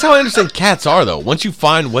bullshit. That's how I understand cats are, though. Once you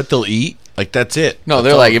find what they'll eat, like that's it. No, That's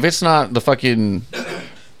they're all. like, if it's not the fucking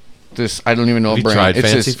this, I don't even know Have what you brand. tried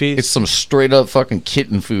It's Fancy just- Feast? It's some straight up fucking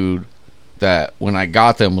kitten food that when I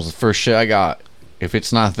got them was the first shit I got. If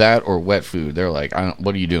it's not that or wet food, they're like,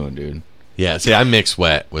 what are you doing, dude? Yeah, see, I mix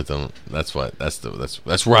wet with them. That's where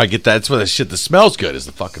I get that. That's where the shit that smells good is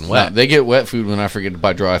the fucking No, wet. they get wet food when I forget to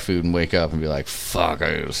buy dry food and wake up and be like, fuck,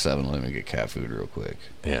 I go to 7-Eleven and get cat food real quick.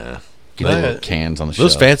 Yeah. Get the little cans on the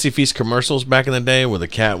Those shelf. Fancy Feast commercials back in the day where the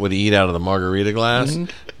cat would eat out of the margarita glass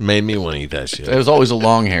made me want to eat that shit. It was always a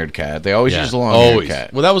long-haired cat. They always used a long-haired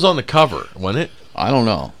cat. Well, that was on the cover, wasn't it? I don't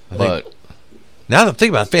know, but Now that I'm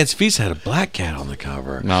thinking about it, Fancy Feast had a black cat on the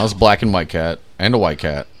cover. no, it was a black and white cat and a white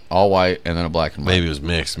cat. All white and then a black and white. Maybe it was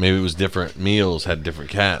mixed. Maybe it was different meals had different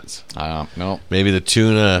cats. No. Maybe the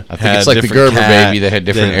tuna. I think it's like the Gerber baby. They had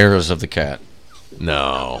different eras. eras of the cat.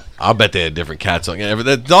 No, I'll bet they had different cats. On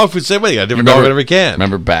that dog food same way. You got a different Remember- dog in every can.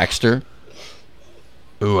 Remember Baxter?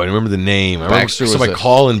 Ooh, I remember the name. I Baxter remember was somebody a-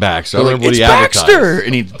 calling Baxter. I They're remember like, what it's he advertised. Baxter!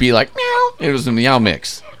 And he'd be like, meow. It was a meow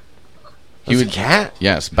mix. He Was would a cat?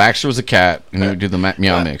 Yes, Baxter was a cat, and he would do the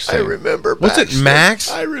meow mix I thing. remember. Was it Baxter.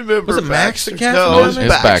 Max? I remember. Was it Max the Baxter. cat No, from it was Meow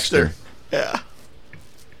Mix? It's Baxter. Baxter. Yeah.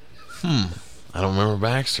 I don't remember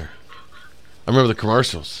Baxter. I remember the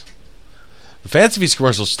commercials. The Fancy Feast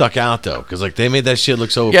commercials stuck out though, because like they made that shit look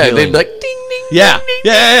so Yeah, appealing. they'd be like, ding, ding, yeah, ding,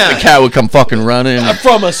 ding. yeah. The cat would come fucking running.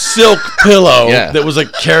 From a silk pillow Yeah. that was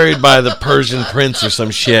like carried by the Persian prince or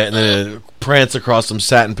some shit, and then it pranced across some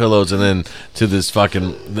satin pillows, and then to this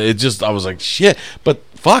fucking. It just, I was like, shit. But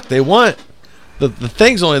fuck, they want the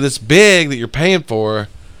thing's only this big that you're paying for.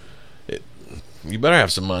 You better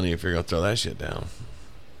have some money if you're gonna throw that shit down.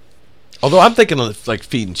 Although I'm thinking of like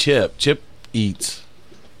feeding Chip. Chip eats.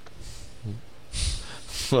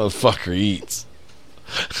 Motherfucker eats.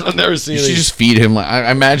 I've never seen You it. should just feed him like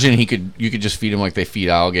I imagine you could just feed him like they feed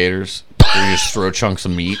alligators. Where you just throw chunks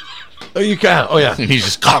of meat Oh, you can. Oh yeah. and he's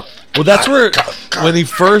just Well, that's where when we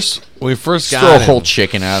first got throw a him, whole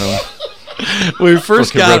chicken at him. when we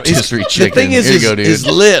first fucking got him, rotisserie the chicken. thing is Here you go, dude. his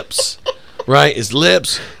lips, right? His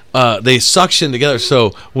lips, they suction together.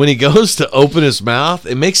 So when he goes to open his mouth,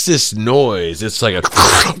 it makes this noise. It's like a,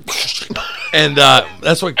 and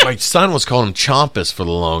that's why my son was calling him Chompus for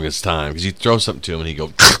the longest time because you throw something to him and he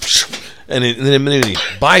go, and then the minute he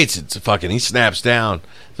bites, he snaps down.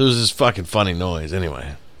 So it was this fucking funny noise.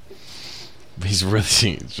 Anyway, he's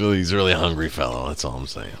really a hungry fellow. That's all I'm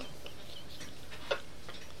saying.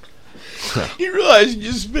 You realize you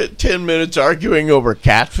just spent 10 minutes arguing over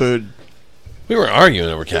cat food? We were arguing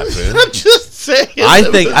over cat food. I'm just saying. I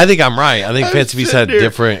think I'm right. I think I'm Fancy Feast sitting had here-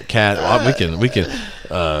 different cat. We can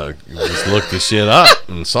just look this shit up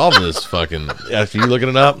and solve this fucking. After you looking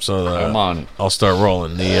it up, so I'm on it. I'll start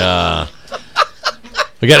rolling. We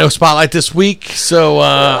got no spotlight this week, so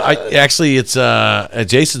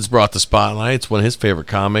it's Jason's brought the spotlight. It's one of his favorite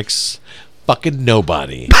comics. Fucking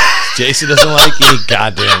nobody. Jason doesn't like any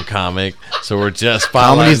goddamn comic, so we're just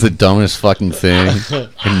Comedy's spotlighting. the dumbest fucking thing,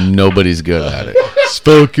 and nobody's good at it.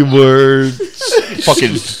 Spoken words.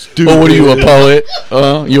 Fucking stupid. Oh, what are you, a poet?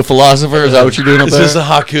 You a philosopher? Is that what you're doing up Is there? this a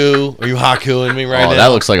haku? Are you hakuing me right Oh, now? that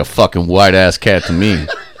looks like a fucking white ass cat to me.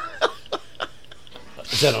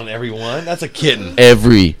 Is that on every one? That's a kitten.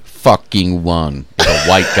 Every fucking one is a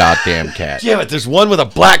white goddamn cat. Damn it, there's one with a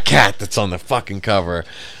black cat that's on the fucking cover.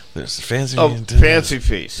 There's the fancy. Oh, Fancy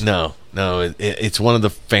Feast. No, it's one of the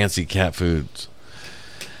fancy cat foods.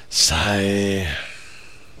 Sigh.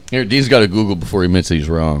 Here, Dean's got to Google before he admits he's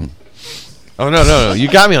wrong. Oh no!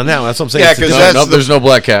 You got me on that one. That's what I'm saying. Yeah, It's a 'cause different- that's There's no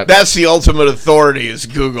black cat. That's the ultimate authority is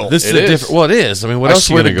Google. this is It a is. different. Well, it is. I mean, what I else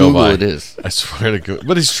are you swear to gonna go Google by? it is. I swear to God,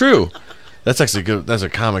 but it's true. That's actually good. That's a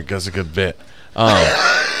comic. That's a good bit.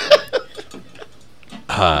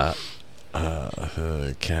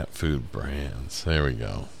 Cat food brands. There we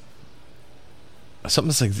go. Something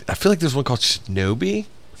that's like, I feel like there's one called Shinobi.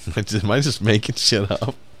 Am I just making shit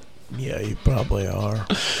up? Yeah, you probably are.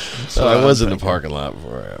 So I was in the parking lot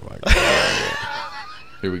before.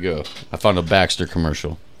 Here we go. I found a Baxter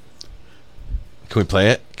commercial. Can we play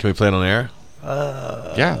it? Can we play it on air?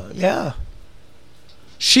 Yeah. Yeah.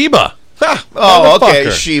 Sheba. Ha, Oh, okay,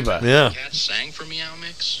 motherfucker. Sheba. Yeah. Cat sang for Meow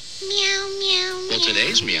Mix? Meow, meow. Well,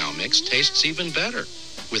 today's Meow Mix tastes even better.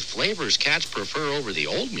 With flavors cats prefer over the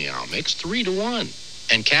old Meow Mix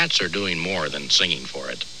 3-1. And cats are doing more than singing for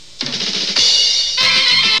it.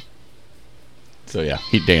 So yeah,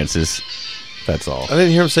 he dances. That's all. I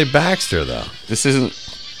didn't hear him say Baxter though. This isn't.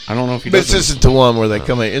 I don't know if he This does. isn't the one where they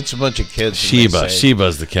come in. It's a bunch of kids. and they Sheba. say,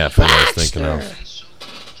 Sheba's the cat food I was thinking of.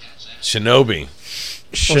 Shinobi.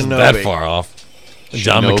 Wasn't that Shinobi. far off.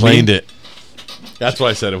 John Shinobi? McClane'd it. That's why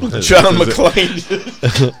I said it was. John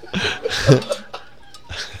McClane.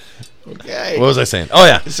 Okay. What was I saying? Oh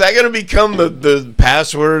yeah. Is that going to become the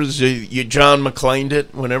passwords? You John McClaned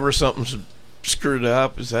it whenever something's screwed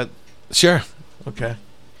up. Is that Sure. okay?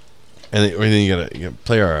 And then you can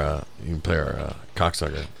play our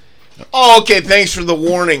cocksucker. Oh, okay. Thanks for the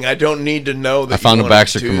warning. I don't need to know that. I found you a wanted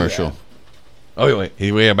Baxter to do commercial. that. Oh wait,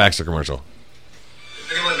 we have a Baxter commercial.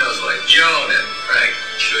 If anyone knows why Joan and Frank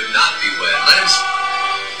should not be wed, let him.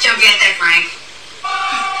 Don't get that, Frank.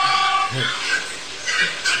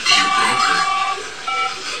 Could be a broker.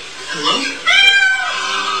 Hello?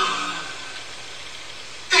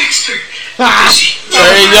 Baxter.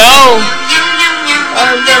 There you go.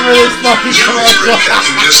 I remember this fucking commercial. Cat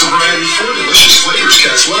food has a variety of 4 delicious flavors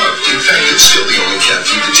cats love. In fact, it's still the only cat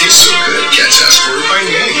food that tastes so good, cats ask for it by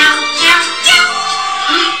name.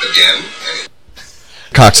 Again.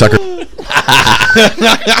 Cocksucker.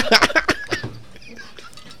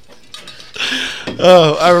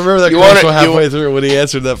 Oh, I remember that You want commercial it- halfway through when he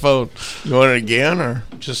answered that phone. You want it again or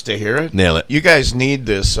just to hear it? Nail it. You guys need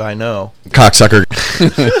this. I know. Cocksucker.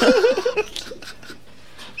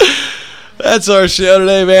 That's our show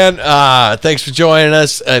today, man. Thanks for joining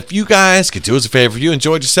us. If you guys could do us a favor, if you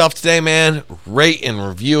enjoyed yourself today, man, rate and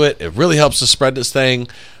review it. It really helps us spread this thing.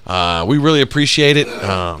 We really appreciate it.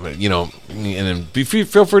 And then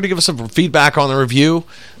feel free to give us some feedback on the review.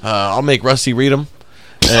 I'll make Rusty read them.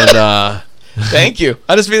 And thank you.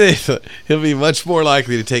 I just mean he'll be much more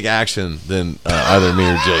likely to take action than either me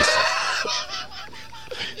or Jason.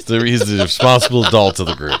 He's the responsible adult of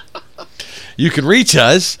the group. You can reach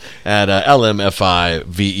us at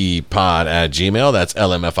lmfivepod@gmail. That's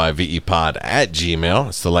lmfivepod@gmail.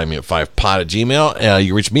 It's the Light Me at 5 pod @gmail. You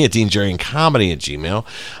can reach me at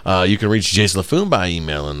DeanJerryandComedy@gmail. You can reach Jason LaFoon by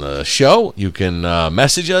emailing the show. You can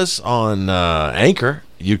message us on Anchor.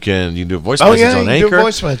 You can do a voice message on Anchor. Do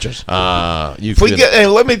voice messages. Hey,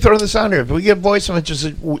 let me throw this out here. If we get voice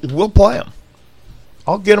messages, we'll play them.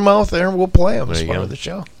 I'll get them out there and we'll play them as part of the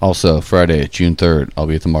show. Also, Friday, June 3rd, I'll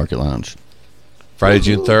be at the Market Lounge. Friday,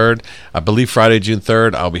 June 3rd. I believe Friday, June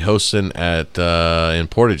 3rd, I'll be hosting at in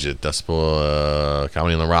Portage at Decibel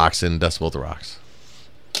Comedy on the Rocks in Decibel at the Rocks.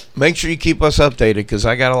 Make sure you keep us updated because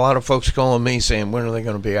I got a lot of folks calling me saying when are they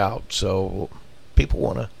going to be out. So people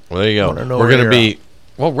want to. Well, there you go. We're going to be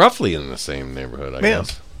roughly in the same neighborhood, I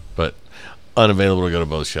guess, but unavailable to go to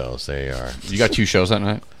both shows. They are. You got 2 shows that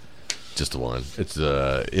night? Just the one. It's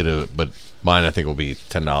but mine I think will be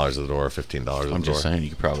 $10 at the door, $15 at the door. I'm just saying you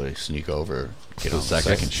could probably sneak over, get on the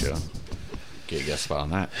second show, get a guest spot on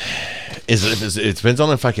that. It depends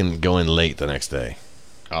on if I can go in late the next day.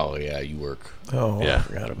 Oh yeah, you work. Oh yeah, I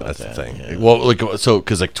forgot about that's that. the thing. Yeah. Well,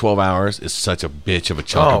 because 12 hours is such a bitch of a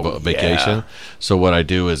chunk of a vacation. Yeah. So what I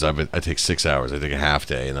do is I take 6 hours. I take a half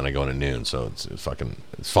day and then I go into noon. So it's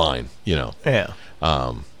fine, Yeah.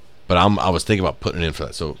 But I was thinking about putting it in for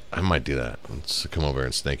that, so I might do that. Let's come over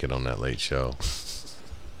and snake it on that late show.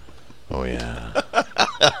 Oh yeah,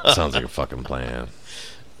 sounds like a fucking plan.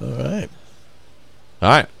 All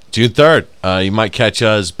right, June 3rd. You might catch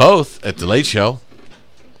us both at the late show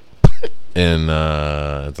in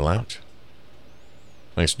at the lounge.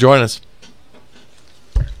 Thanks for joining us.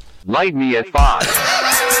 Light me at 5.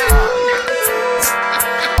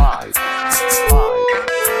 5.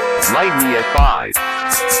 Light me at 5.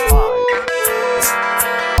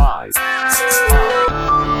 5.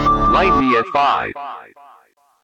 Light me at 5.